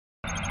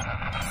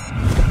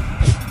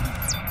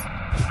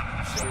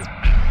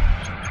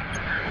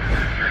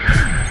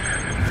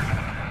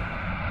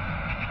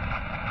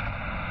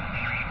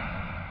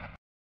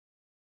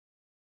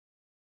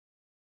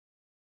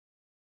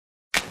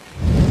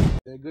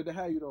saying? Good to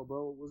have you though,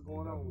 bro. What's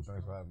going on?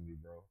 Thanks for having me,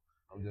 bro.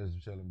 I'm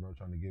just chilling, bro,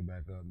 trying to get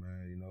back up,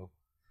 man, you know.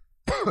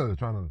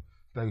 Trying to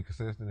stay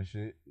consistent and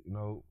shit, you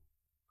know.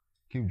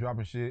 Keep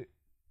dropping shit,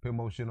 put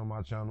more shit on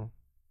my channel,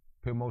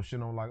 put more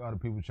shit on like other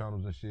people's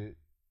channels and shit.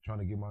 Trying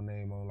to get my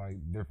name on like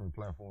different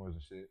platforms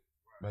and shit,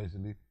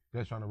 basically.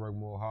 Just trying to work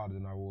more harder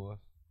than I was.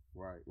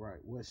 Right.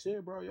 Well,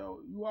 shit, bro, yo,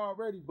 you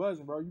already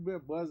buzzing, bro. You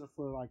been buzzing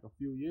for like a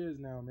few years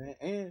now, man.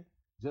 And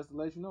just to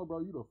let you know,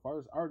 bro, you the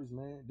first artist,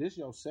 man. This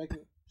your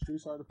second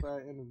Street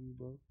Certified interview,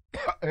 bro.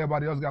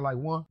 Everybody else got like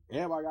one?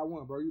 Everybody got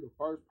one, bro. You the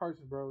first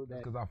person, bro.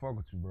 That's because I fuck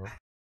with you, bro.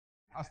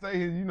 I stay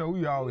here, you know,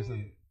 we always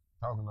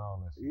talking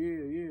all that shit.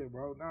 Yeah,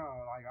 bro. Nah,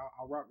 like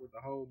I rock with the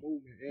whole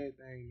movement,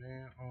 everything,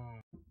 man.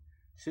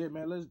 Shit,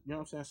 man, you know what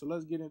I'm saying? So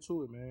let's get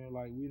into it, man.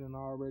 Like, we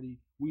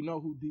know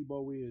who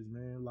DBO is,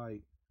 man.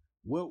 Like,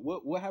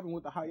 what happened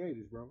with the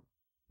hiatus, bro?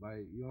 Like,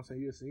 you know what I'm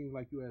saying? It seems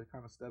like you had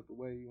kind of stepped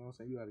away, you know what I'm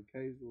saying? You had a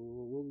case,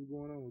 what was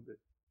going on with it?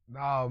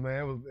 Nah,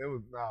 man,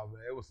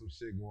 it was some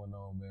shit going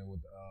on, man,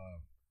 with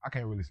I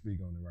can't really speak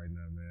on it right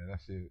now, man. That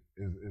shit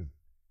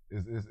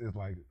is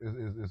like,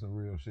 it's some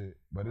real shit.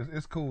 But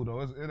it's cool, though.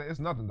 It's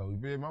nothing, though.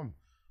 You feel me?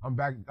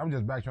 I'm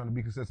just back trying to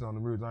be consistent on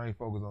the music. I ain't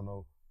focused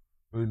on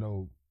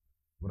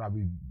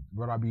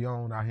what I be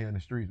on out here in the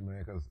streets,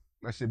 man, because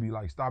that shit be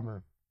like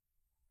stopping.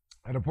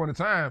 At a point in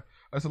time,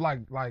 it's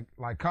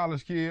like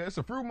college kid. It's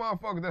a few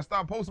motherfuckers that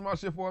stopped posting my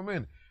shit for a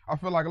minute. I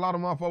feel like a lot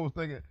of motherfuckers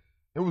thinking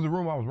it was a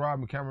room I was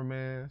robbing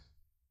cameramans.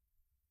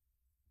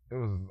 It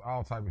was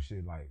all type of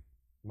shit, like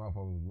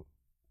motherfuckers.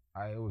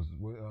 It was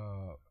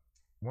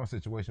one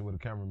situation with a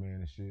cameraman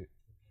and shit.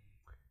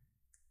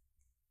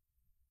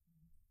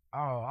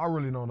 I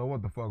really don't know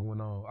what the fuck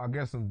went on. I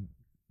guess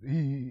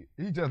he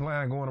just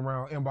lying going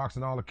around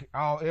inboxing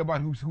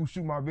everybody who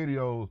shoot my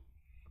videos.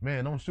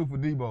 Man, don't shoot for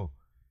DBO.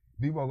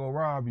 DBO go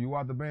rob you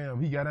out the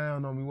bam. He got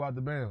down on me out the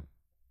bam.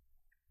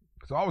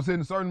 So I was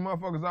hitting certain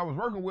motherfuckers I was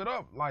working with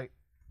up, like,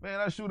 man,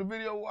 I shoot a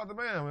video out the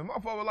bam. And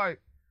motherfucker like,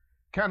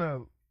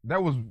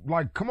 that was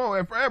like, come on,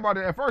 at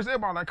first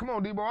everybody like, come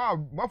on,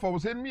 DBO. Motherfucker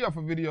was hitting me up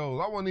for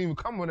videos. I wasn't even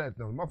coming at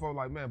them. Motherfucker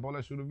like, man, boy,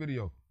 let's shoot a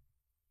video.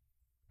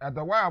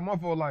 After a while,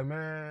 motherfucker like,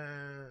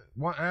 man,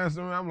 one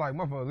answering, I'm like,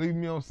 motherfucker, leave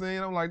me on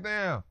scene. I'm like,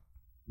 damn.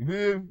 You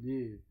feel me?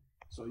 Yeah.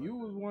 So you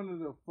was one of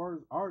the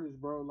first artists,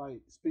 bro,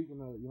 like, speaking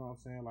of, you know what I'm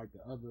saying, like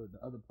the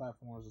other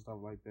platforms and stuff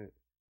like that.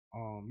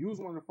 You was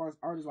one of the first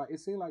artists, like,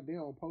 it seemed like they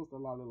don't post a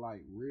lot of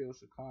like real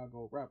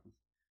Chicago rappers.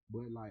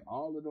 But like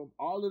all of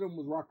them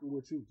was rocking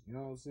with you. You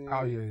know what I'm saying?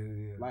 Oh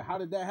yeah. Like, how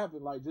did that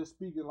happen? Like, just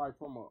speaking like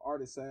from an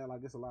artist side,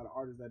 like it's a lot of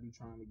artists that be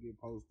trying to get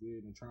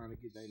posted and trying to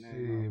get their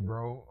name. Shit,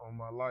 bro, on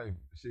my life.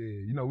 Shit.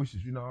 You know, we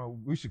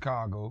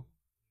Chicago.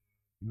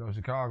 You know,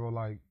 Chicago,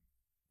 like,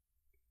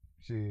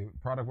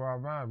 shit, product where I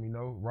rhyme, you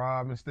know,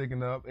 robbing,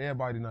 sticking up.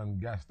 Everybody done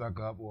got stuck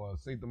up or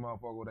see the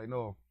motherfucker where they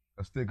know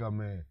a stick up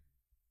man.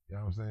 You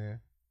know what I'm saying?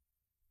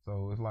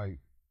 So it's like,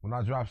 when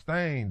I dropped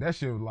Stain, that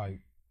shit was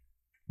like,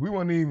 we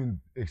wasn't even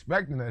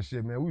expecting that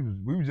shit, man.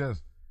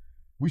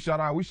 We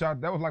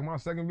shot, that was like my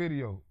second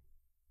video.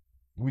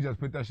 We just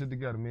put that shit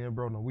together, me and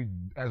bro. No,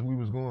 as we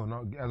was going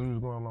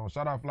along.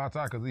 Shout out Fly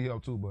Ty, cause he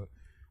helped too, but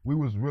we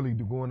was really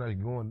going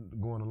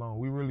along.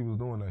 We really was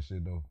doing that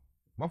shit though.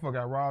 Motherfucker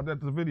got robbed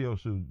at the video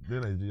shoot,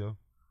 didn't they, Gio?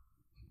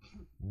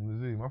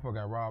 Motherfucker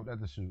got robbed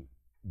at the shoot.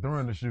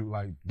 During the shoot,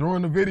 like,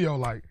 during the video,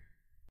 like,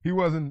 he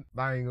wasn't,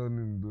 I ain't gonna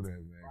even do that,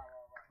 man.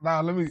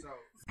 Nah, let me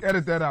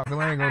edit that out, cause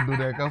I ain't gonna do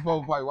that, cause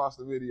folks probably watch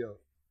the video.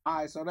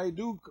 Alright, so they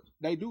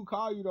do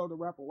call you though the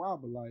rapper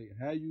robber. Like,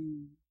 how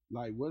you,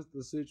 like, what's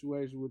the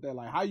situation with that?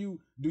 Like, how do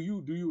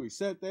you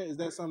accept that? Is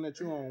that something that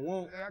you don't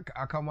want?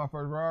 I caught my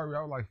first robbery,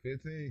 I was like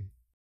 15.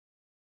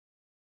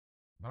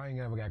 But I ain't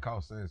never got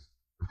caught since.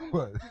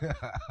 What?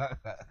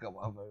 I caught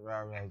my first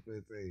robbery when I was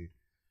 15.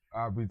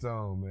 R.P.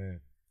 Tone, man.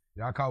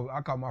 Yeah, I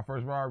caught my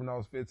first robbery when I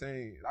was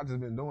 15. I just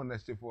been doing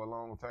that shit for a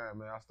long time,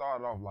 man. I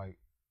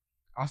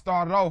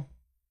started off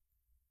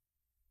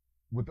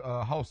with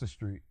Holster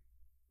Street.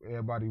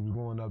 Everybody was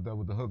going up there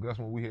with the hook. That's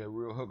when we had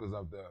real hookers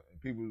up there.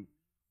 And people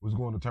was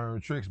going to turn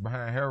tricks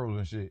behind Harold's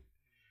and shit.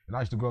 And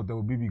I used to go up there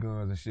with BB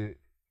guns and shit.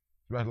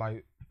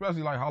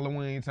 Especially like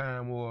Halloween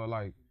time or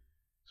like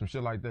some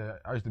shit like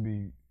that. I used to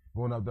be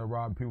going up there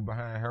robbing people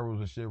behind Harold's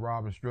and shit,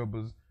 robbing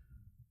strippers.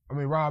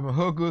 Robbing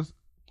hookers.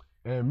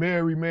 And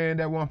Mary, man,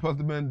 that one supposed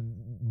to been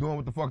doing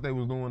what the fuck they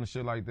was doing and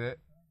shit like that.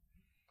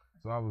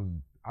 So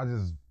I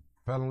just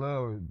fell in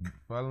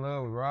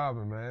love with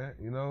robbing, man.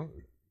 You know,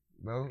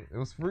 it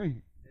was free.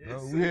 You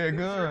know, we had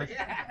guns.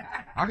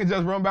 I could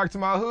just run back to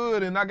my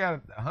hood and I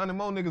got 100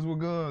 more niggas with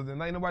guns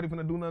and ain't nobody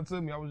finna do nothing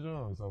to me. I was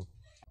young, so.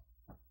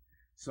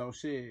 So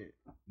shit,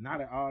 now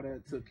that all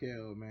that took care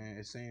of, man,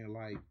 it seemed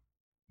like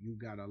you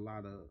got a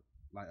lot of,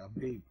 like, a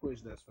big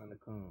push that's finna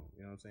come.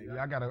 You know what I'm saying?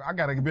 Yeah, I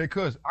got a big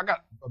push. I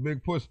got a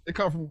big push. It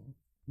come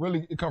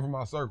from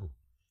my circle.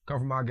 Come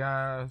from my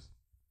guys,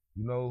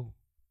 you know,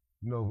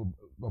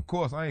 of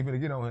course, I ain't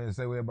finna get on here and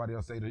say what everybody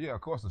else say. Yeah,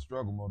 of course the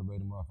struggle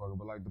motivated motherfucker,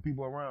 but like the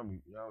people around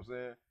me, you know what I'm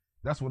saying?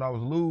 That's what I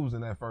was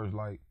losing at first,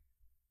 like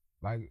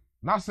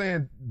not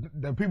saying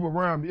the people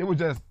around me, it was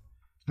just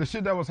the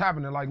shit that was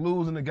happening, like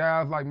losing the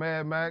guys like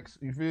Mad Max,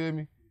 you feel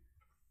me?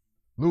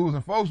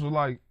 Losing folks was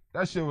like,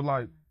 that shit was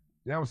like,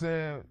 you know what I'm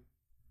saying?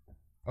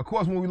 Of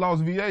course, when we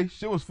lost VA,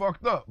 shit was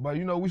fucked up. But,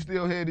 you know, we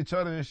still had each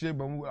other and shit.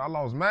 But when I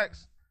lost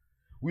Max,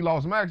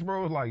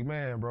 bro. It was like,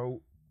 man,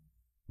 bro.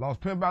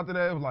 Lost Pimp after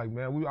that. It was like,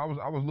 man, I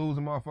was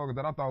losing motherfuckers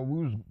that I thought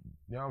we was, you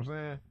know what I'm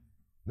saying?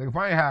 Nigga, if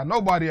I ain't had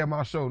nobody at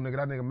my show, nigga,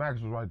 that nigga Max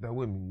was right there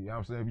with me. You know what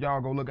I'm saying? If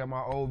y'all go look at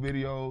my old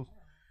videos,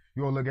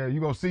 you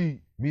gonna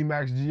see me,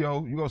 Max,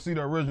 G.O. You gonna see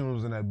the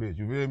originals in that bitch.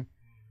 You feel me?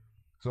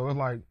 So it's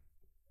like,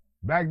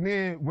 back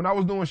then, when I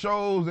was doing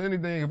shows or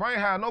anything, if I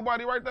ain't had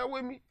nobody right there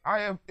with me,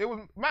 it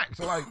was Max.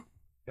 So like,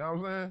 you know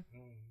what I'm saying?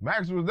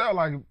 Max was there,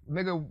 like,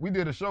 nigga, we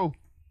did a show.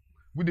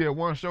 We did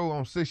one show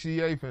on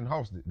 68th and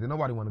hosted. Then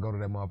nobody want to go to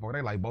that motherfucker.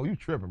 They like, bro, you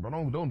tripping, bro.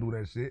 Don't do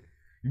that shit.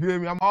 You feel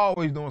me? I'm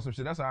always doing some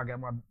shit. That's how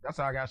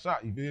I got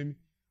shot, you feel me?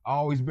 I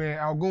always been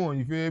outgoing,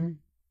 you feel me?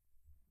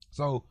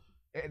 So,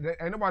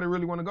 ain't nobody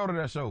really want to go to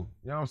that show.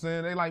 You know what I'm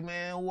saying? They like,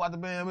 man, who out the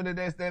band,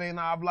 that ain't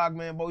our block,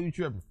 man, bro, you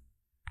tripping.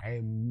 Hey,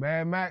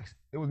 Mad Max,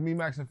 it was me,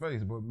 Max, and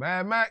Face, but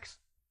Mad Max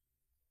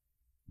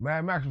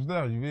was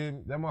there, you feel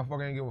me? That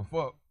motherfucker ain't give a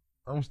fuck.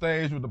 On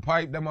stage with the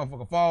pipe, that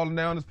motherfucker falling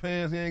down his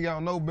pants, he ain't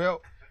got no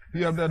belt.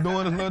 He up there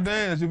doing his little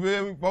dance, you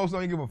feel me? Folks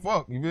don't give a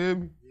fuck, you feel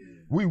me?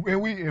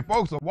 Yeah. And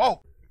folks will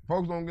walk.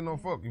 Folks don't give no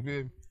fuck, you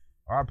feel me?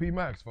 R.I.P.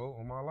 Max, folks,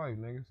 on my life,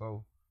 nigga.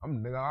 So, I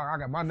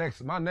got my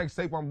next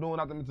tape I'm doing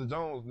after Mr.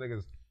 Jones,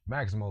 niggas,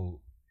 Max mode.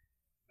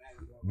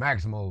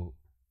 Max mode.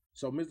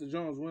 So, Mr.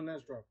 Jones, when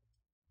that's dropping?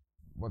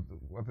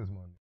 What this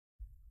money?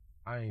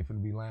 I ain't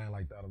finna be lying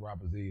like the other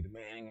rappers either.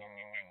 Man,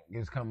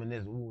 it's coming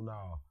this. Ooh,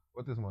 no.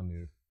 What this money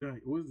is?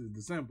 What is this?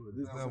 December.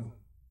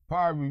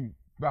 Probably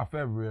about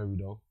February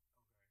though.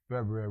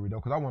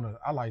 Cause I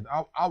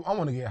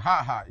wanna get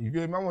hot. You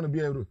feel me? I wanna be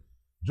able to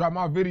drop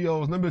my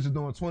videos. Them bitches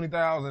doing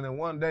 20,000 in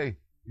one day.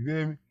 You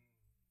feel me?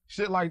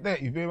 Shit like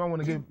that. You feel me? I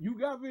wanna get. You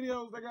got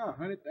videos that got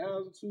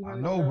 100,000, 200,000. I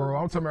know, bro.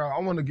 I'm talking about.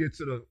 I wanna get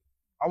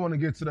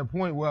to the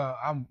point where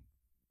I'm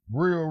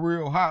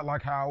real hot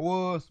like how I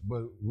was,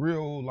 but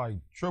real like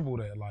triple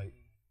that. Like,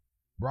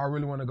 bro, I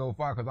really want to go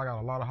far because I got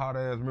a lot of hot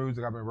ass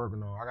music I've been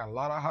working on. I got a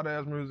lot of hot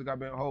ass music I've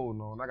been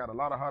holding on. I got a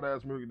lot of hot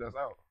ass music that's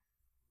out.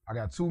 I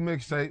got 2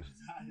 mixtapes.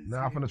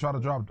 Now I'm finna try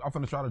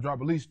to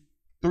drop at least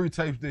 3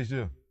 tapes this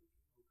year.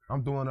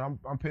 I'm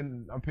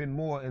putting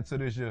more into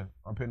this year.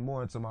 I'm putting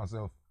more into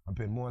myself. I'm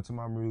putting more into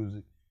my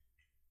music.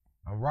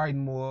 I'm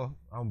writing more.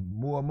 I'm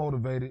more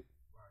motivated.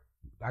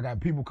 I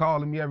got people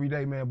calling me every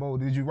day, man, Bo,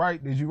 did you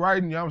write? You know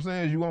what I'm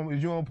saying?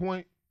 Is you on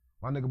point?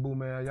 My nigga Boo,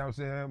 man, you know what I'm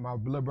saying? My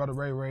little brother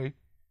Ray, you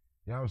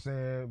know what I'm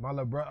saying? My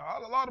little brother,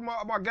 a lot of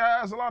my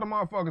guys, a lot of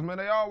motherfuckers, man,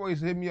 they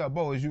always hit me up,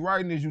 Bo, is you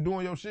writing? Is you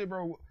doing your shit,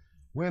 bro?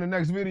 When the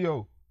next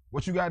video?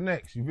 What you got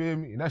next? You feel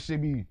me? And that shit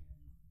be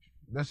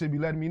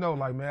letting me know,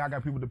 like, man, I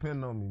got people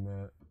depending on me,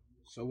 man.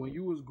 So when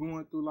you was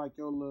going through like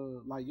your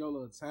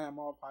little time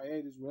off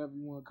hiatus, whatever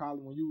you want to call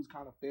it, when you was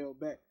kind of fell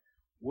back,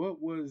 what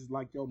was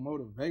like your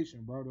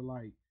motivation, bro, to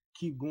like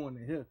keep going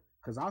to here?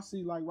 Cause I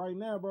see like right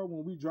now, bro,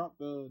 when we dropped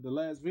the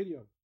last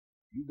video,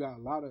 you got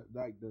a lot of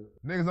like the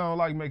niggas don't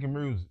like making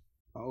music.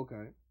 Oh,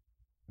 okay.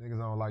 Niggas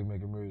don't like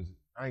making music.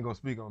 I ain't gonna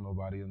speak on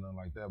nobody or nothing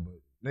like that, but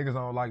niggas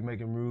don't like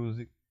making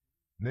music.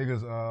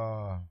 Niggas,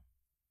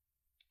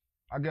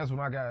 I guess when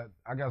I got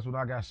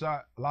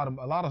shot, a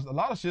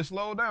lot of shit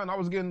slowed down. I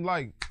was getting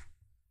like,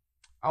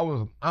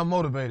 I'm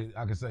unmotivated.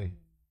 I could say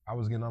I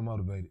was getting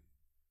unmotivated.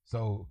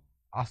 So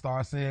I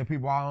started seeing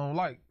people I don't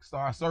like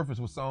start surface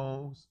with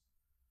songs.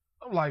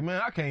 I'm like,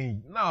 man, I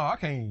can't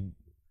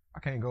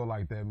go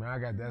like that, man. I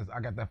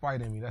got that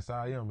fight in me. That's how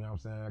I am, you know what I'm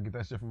saying? I get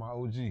that shit from my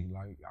OG.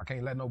 Like, I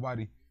can't let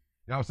nobody, you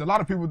know what I'm saying? A lot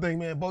of people think,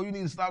 man, Bo, you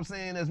need to stop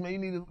saying this, man. You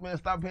need to, man,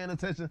 stop paying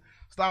attention.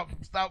 Stop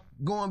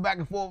going back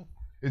and forth.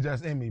 It's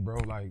just in me, bro.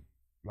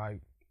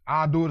 Like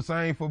I'll do the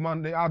same for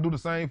Monday. I'll do the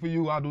same for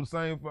you. I'll do the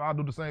same for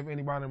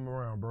anybody I'm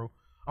around, bro.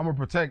 I'm gonna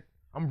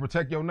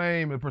protect your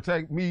name and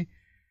protect me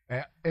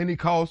at any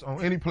cost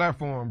on any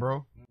platform,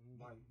 bro.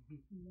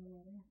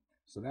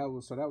 So that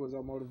was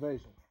your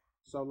motivation.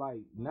 So like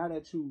now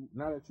that you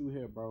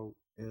here, bro,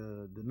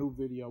 the new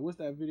video. What's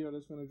that video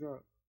that's gonna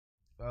drop?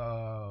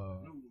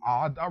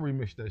 I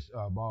remixed that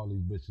Ball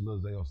These Bitches, Lil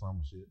Zay or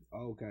some shit.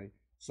 Okay.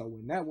 So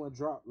when that one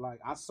dropped, like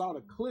I saw the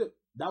clip.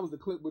 That was the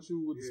clip with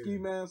you with the ski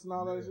mask and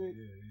all that shit.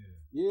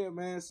 Yeah,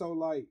 man. So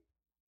like,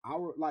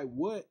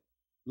 what,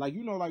 like,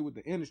 you know, like with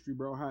the industry,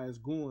 bro, how it's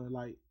going.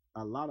 Like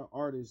a lot of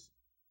artists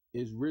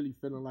is really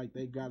feeling like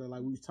they gotta,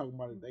 like we was talking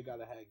about it, they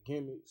gotta have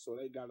gimmicks, so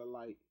they gotta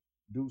like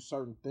do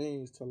certain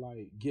things to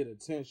like get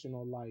attention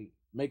or like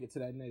make it to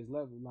that next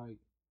level. Like,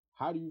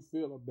 how do you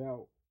feel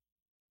about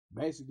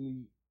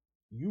basically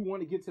you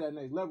want to get to that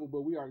next level,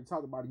 but we already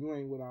talked about it, you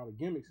ain't with all the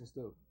gimmicks and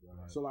stuff.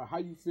 Right. So like, how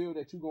you feel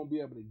that you're gonna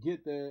be able to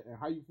get there, and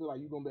how you feel like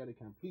you're gonna be able to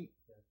compete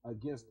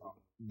against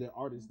the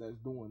artists that's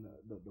doing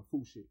the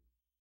foo shit?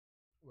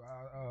 Well,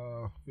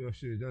 I feel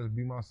shit, just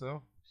be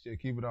myself. Shit,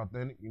 keep it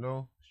authentic, you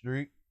know,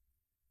 street.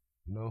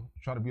 You know,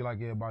 try to be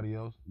like everybody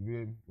else. You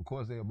feel me? Of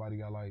course, everybody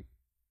got like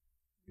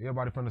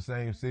everybody from the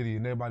same city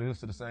and everybody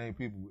listen to the same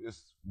people.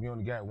 We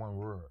only got one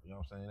world, you know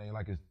what I'm saying? It ain't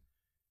like it's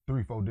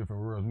 3-4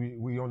 different worlds.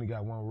 We only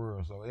got one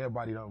world, so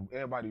everybody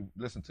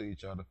listen to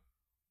each other.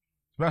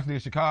 Especially in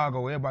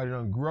Chicago, everybody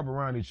done grew up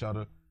around each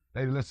other.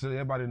 They listen to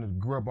everybody done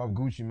grew up off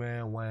Gucci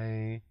Man,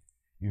 Wayne,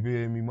 you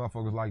feel me,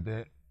 motherfuckers like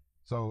that.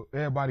 So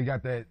everybody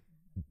got that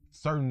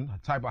certain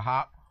type of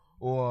hop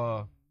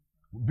or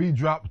beat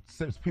drop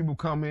since people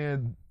come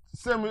in.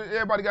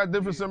 Everybody got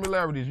different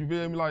similarities, you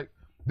feel me? Like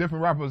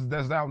different rappers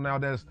that's out now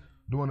that's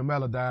doing the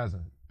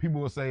melodizing.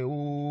 People will say,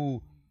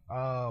 ooh,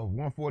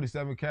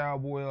 147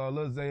 Cowboy or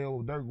Lil Zay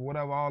or Dirk,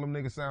 whatever, all them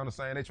niggas sound the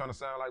same. They trying to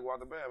sound like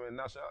Walter Bam. And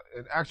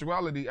in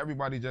actuality,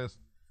 everybody just,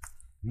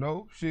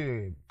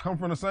 shit, come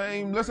from the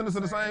same, listening to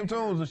the same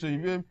tunes and shit,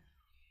 you feel me?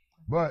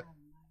 But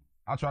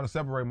I try to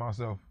separate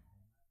myself.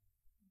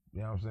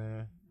 You know what I'm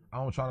saying? I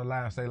don't try to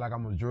lie and say like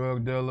I'm a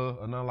drug dealer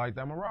or nothing like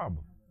that. I'm a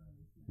robber.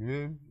 You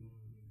feel me?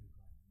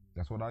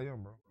 That's what I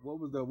am, bro. What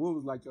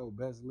was like your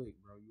best lick,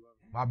 bro?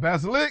 My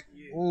best lick?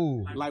 Yeah.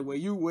 Ooh. Like where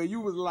you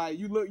was like,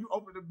 you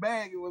opened the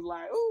bag and was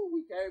like, ooh,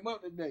 we came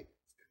up today.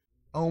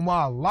 On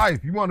my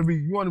life. You wanna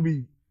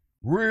be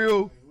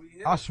real?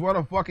 I swear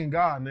to fucking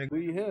God, nigga.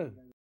 We here.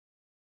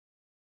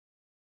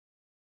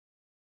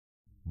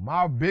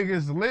 My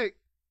biggest lick?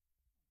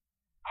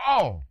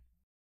 Oh.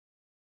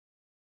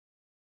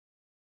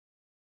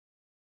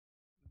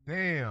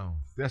 Damn.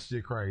 That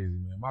shit crazy,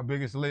 man. My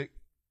biggest lick,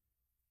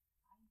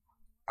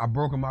 I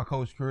broke in my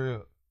coach's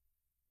crib.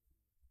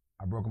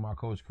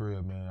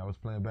 Man. I was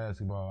playing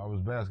basketball.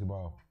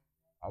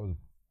 I was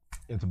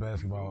into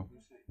basketball.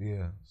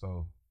 Yeah,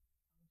 so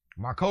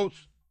my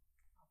coach,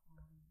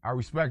 I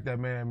respect that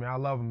man. I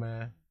love him,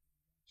 man.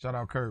 Shout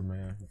out Kurt,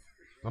 man.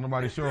 Don't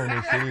nobody show him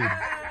this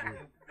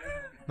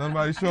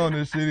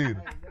shit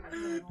either.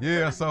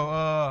 Yeah,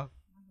 so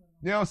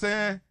you know what I'm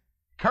saying?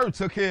 Kurt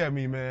took care of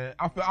me, man.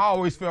 I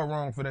always felt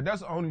wrong for that.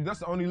 That's the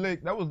only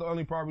lick. That was the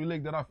only probably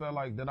lick that I felt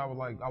like I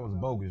was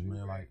bogus,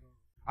 man. Like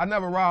I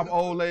never robbed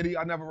old lady.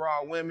 I never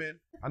robbed women.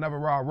 I never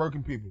robbed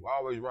working people. I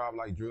always robbed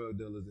like drug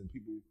dealers and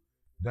people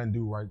doesn't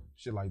do right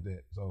shit like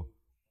that. So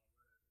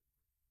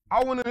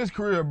I went in this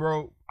career,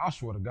 bro. I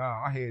swear to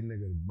God, I had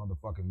nigga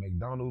motherfucking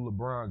McDonald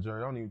LeBron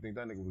jersey. I don't even think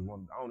that nigga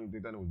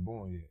was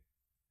born yet.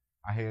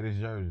 I had his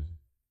jersey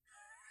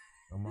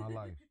in my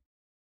life.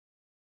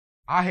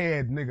 I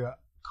had nigga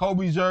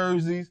Kobe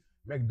jerseys,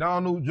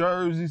 McDonald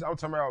jerseys. I'm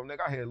talking about,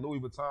 nigga, I had Louis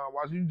Vuitton.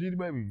 Watch you, GD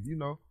baby. You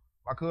know,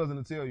 my cousin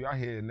will tell you, I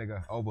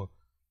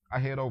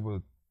had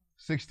over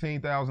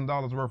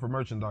 $16,000 worth of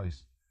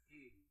merchandise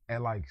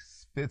at like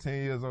 15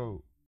 years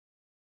old.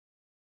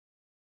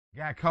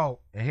 Got caught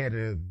and had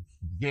to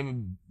give a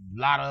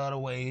lot of it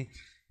away.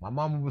 My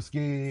mama was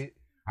scared.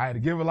 I had to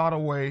give a lot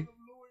away.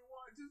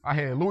 I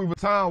had Louis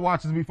Vuitton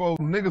watches before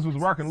niggas was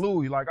rocking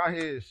Louis. Like I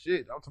had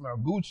shit. I'm talking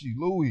about Gucci,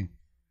 Louis.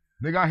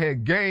 Nigga, I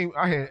had game.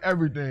 I had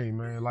everything,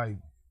 man. Like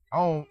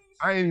I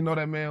didn't even know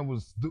that man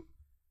was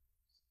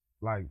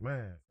like,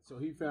 man. So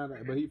he found out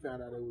it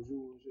was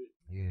you and shit.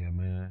 Yeah,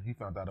 man. He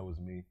found out it was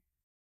me.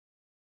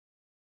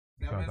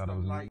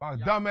 My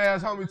dumb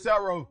ass homie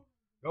Taro.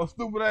 Yo,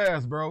 stupid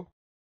ass, bro.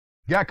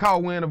 Got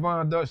caught wearing a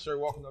Von Dutch shirt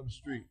walking up the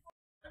street.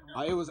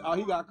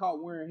 He got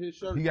caught wearing his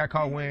shirt. He got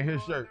caught wearing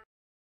his shirt.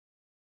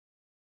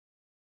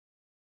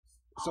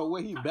 So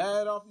what, he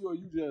bad off you or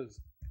you just?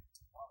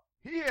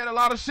 He had a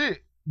lot of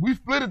shit. We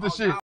split the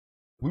shit.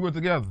 We were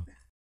together.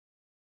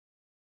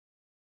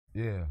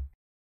 Yeah.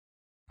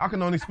 I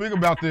can only speak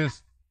about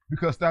this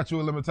because statute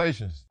of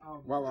limitations.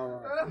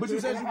 Right. But you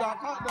said you got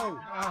caught though.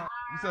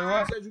 You say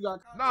what? You said you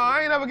got caught. No,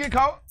 I ain't never get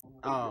caught.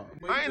 I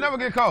ain't never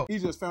get caught. He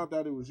just found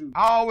out it was you.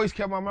 I always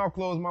kept my mouth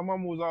closed. My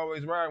mama was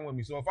always riding with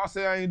me. So if I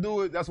say I ain't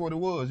do it, that's what it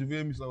was. You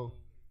feel me? So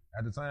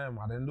at the time,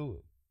 I didn't do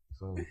it.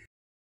 So,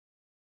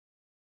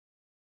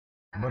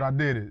 but I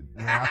did it.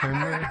 Man,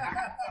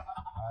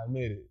 I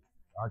admit it.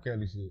 R.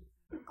 Kelly shit.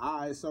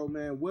 All right, so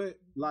man,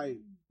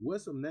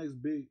 what's some next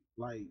big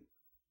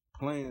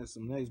plans?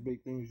 Some next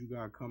big things you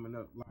got coming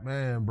up? Like,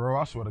 man, bro,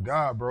 I swear to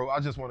God, bro, I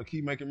just want to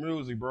keep making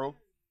music, bro.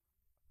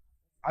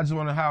 I just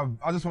want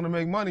to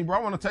make money, bro.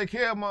 I want to take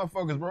care of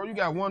motherfuckers, bro. You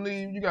got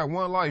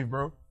one life,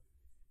 bro.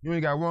 You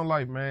ain't got one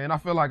life, man. And I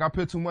feel like I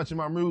put too much in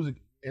my music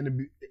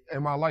in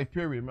my life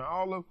period, man.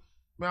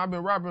 I've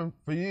been rapping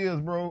for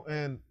years, bro,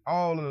 and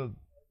all of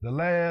the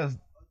last,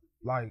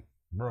 like,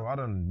 bro, I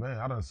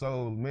done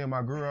sold, me and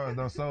my girl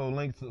done sold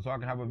links so I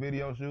can have a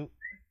video shoot.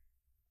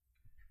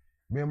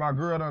 Me and my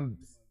girl done,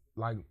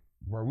 like,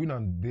 bro, we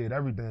done did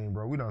everything,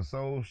 bro. We done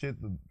sold shit.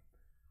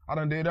 I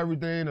done did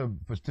everything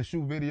to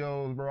shoot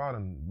videos, bro. I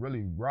done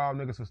really robbed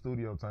niggas for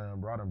studio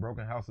time, bro. I done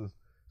broken houses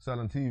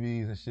selling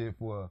TVs and shit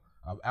for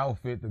an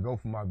outfit to go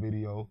for my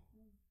video.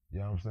 You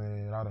know what I'm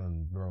saying?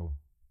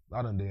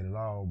 I done did it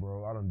all,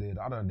 bro. I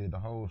done did the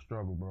whole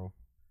struggle, bro.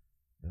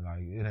 And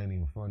like, it ain't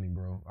even funny,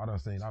 bro. I done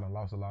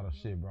lost a lot of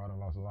shit, bro. I done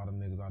lost a lot of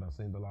niggas. I done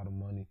seen a lot of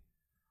money.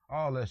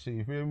 All that shit,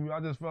 you feel me? I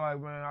just feel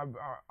like, man,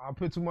 I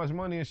put too much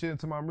money and shit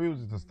into my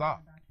music to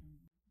stop.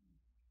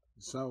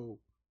 So,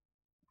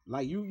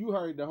 like, you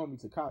heard the homie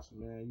Tekashi,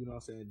 man. You know what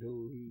I'm saying?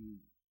 Dude,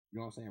 you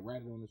know what I'm saying,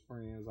 ratted on his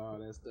friends, all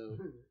that stuff.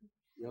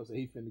 You know what I'm saying?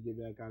 He finna get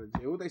back out of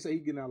jail. What they say he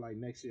getting out like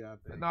next year, I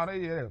think.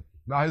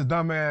 Nah, his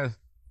dumb ass.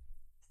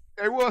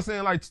 They was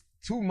saying like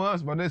 2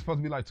 months, but they're supposed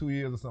to be like 2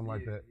 years or something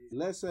like that.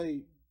 Let's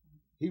say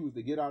he was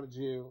to get out of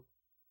jail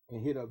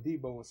and hit up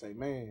DBO and say,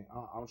 man,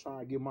 I'm trying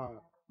to get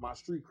my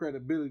street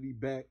credibility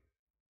back.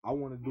 I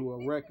want to do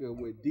a record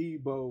with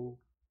DBO,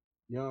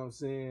 you know what I'm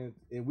saying?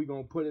 And we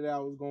gonna put it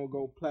out, it's gonna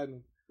go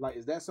platinum. Like,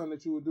 is that something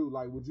that you would do?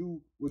 Like, would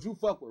you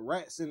fuck with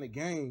rats in the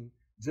game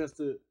just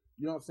to, you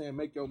know what I'm saying,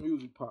 make your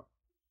music pop?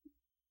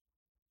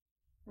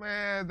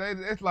 Man,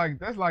 that's like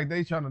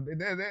they trying to.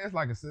 That's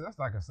like a setup,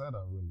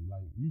 really.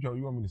 Like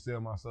you want me to sell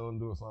my soul and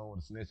do a song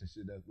with a snitch and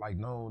shit that's like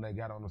known. They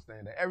gotta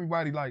understand that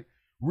everybody like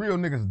real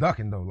niggas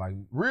ducking though. Like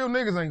real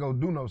niggas ain't gonna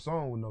do no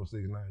song with no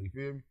 6ix9ine. You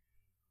feel me?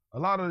 A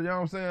lot of, you know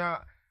what I'm saying.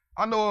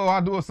 I know if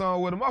I do a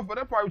song with a motherfucker,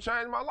 that probably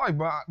changed my life.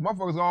 But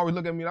motherfuckers always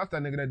look at me. That's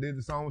that nigga that did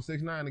the song with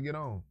 6ix9ine to get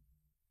on.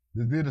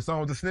 That did the song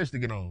with the snitch to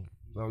get on.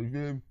 So you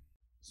feel me?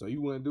 So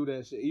you wouldn't do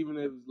that shit, even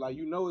if like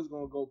you know it's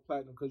gonna go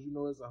platinum because you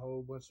know it's a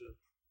whole bunch of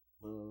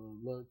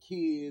little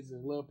kids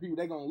and little people.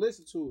 They gonna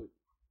listen to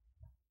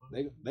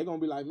it. They gonna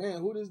be like, man,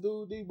 who this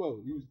dude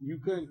DBO? You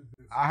couldn't.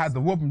 I had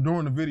to whoop him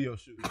during the video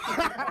shoot.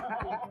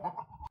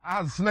 I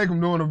had to snake him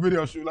during the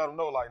video shoot. Let him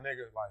know, like,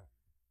 nigga, like,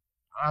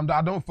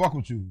 I don't fuck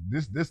with you.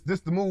 This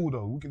the move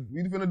though.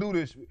 We finna do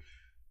this.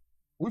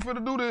 We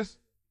finna do this.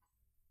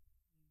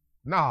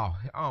 Nah,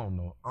 I don't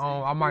know.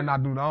 I might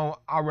not do that.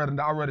 I'd rather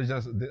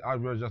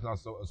just not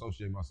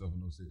associate myself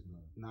with no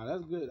 6ix9ine. Nah,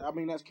 that's good. I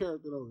mean, that's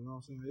character though. You know what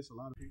I'm saying? It's a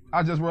lot of people.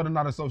 I just rather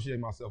not associate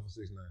myself with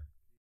 6ix9ine.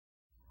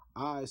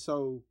 All right,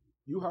 so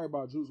you heard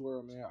about Juice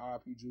WRLD, man.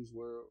 R.I.P. Juice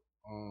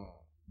WRLD.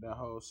 That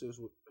whole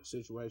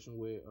situation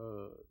with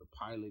the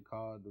pilot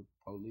called the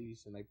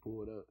police and they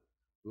pulled up.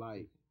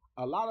 Like,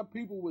 a lot of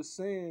people was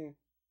saying,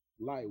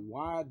 like,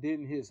 why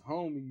didn't his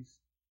homies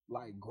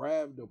like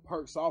grab the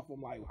perks off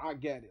him? Like, I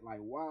get it. Like,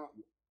 why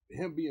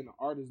him being an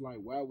artist? Like,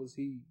 why was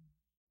he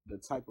the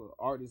type of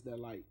artist that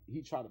like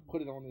he tried to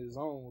put it on his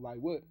own? Like,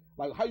 what?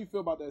 Like, how you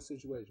feel about that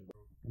situation,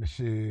 bro?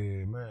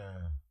 Shit,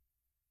 man.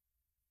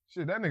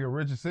 Shit, that nigga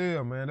rich as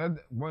hell, man. That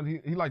one,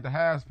 he like the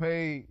highest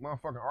paid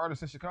motherfucking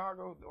artist in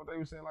Chicago. What they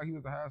were saying, like he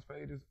was the highest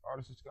paid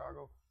artist in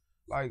Chicago.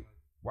 Like,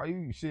 why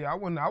you shit? I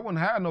wouldn't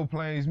have no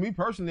planes. Me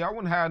personally, I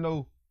wouldn't have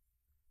no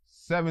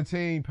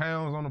 17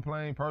 pounds on the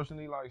plane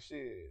personally. Like,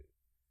 shit.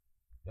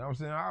 You know what I'm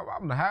saying?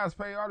 I'm the highest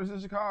paid artist in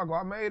Chicago.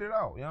 I made it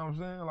out. You know what I'm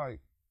saying? Like,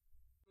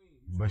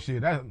 but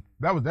shit, that's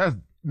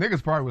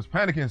niggas probably was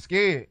panicking,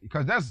 scared,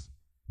 because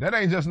that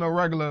ain't just no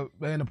regular,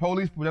 man. The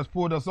police just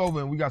pulled us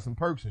over and we got some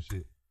perks and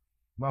shit.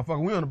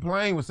 Motherfucker, we on the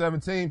plane with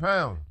 17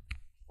 pounds.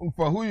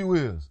 For who you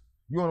is?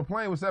 You on a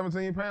plane with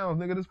 17 pounds,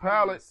 nigga. This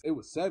pilot. It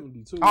was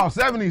 70 too. Oh,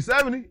 70?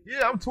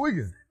 Yeah, I'm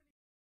tweaking.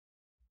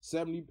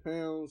 70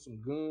 pounds, some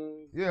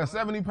guns. Yeah,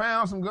 70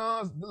 pounds, some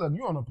guns. Look,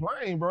 you on a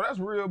plane, bro. That's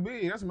real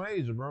big. That's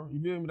major, bro.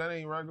 You feel me? That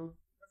ain't regular.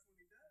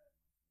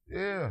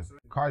 Yeah.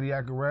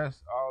 Cardiac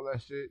arrest, all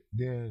that shit.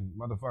 Then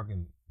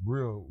motherfucking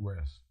real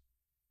arrest.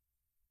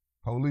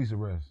 Police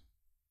arrest.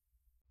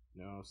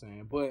 You know what I'm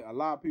saying? But a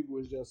lot of people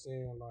was just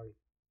saying, like,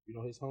 you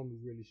know, his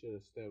homies really should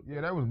have stepped up.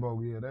 Yeah, that was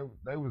bogus. Yeah, they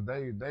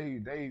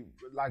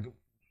like,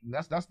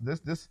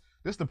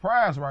 this the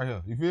prize right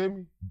here. You feel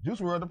me? Juice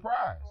WRLD the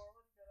prize.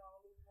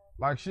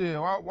 Like, shit,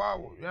 why, you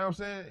know what I'm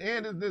saying?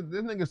 And this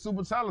nigga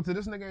super talented.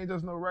 This nigga ain't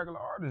just no regular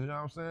artist, you know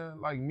what I'm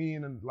saying? Like me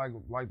and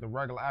like the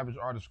regular average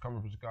artist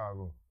coming from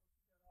Chicago.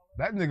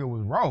 That nigga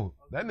was raw.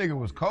 That nigga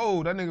was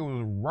cold. That nigga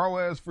was raw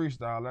ass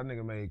freestyle. That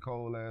nigga made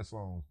cold ass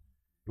songs.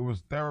 It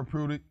was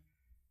therapeutic.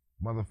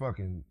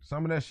 Motherfucking,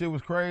 some of that shit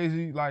was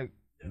crazy, like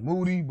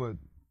moody, but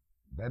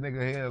that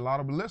nigga had a lot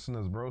of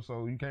listeners, bro.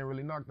 So you can't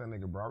really knock that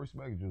nigga, bro. I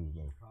respect Juice,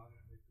 though.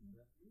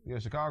 Yeah,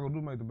 Chicago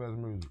do make the best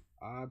music.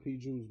 R.I.P.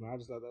 Juice, man. I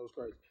just thought that was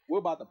crazy. What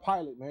about the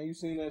pilot, man? You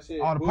seen that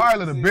shit? Oh, the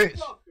pilot a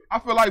bitch. I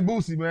feel like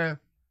Boosie, man.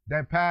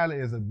 That pilot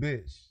is a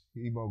bitch.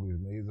 He bogus,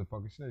 man. He's a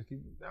fucking snitch. You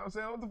know what I'm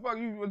saying? What the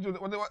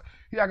fuck? What?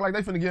 He act like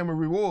they finna give him a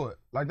reward.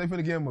 Like they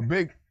finna give him a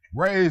big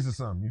raise or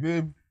something. You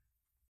feel me?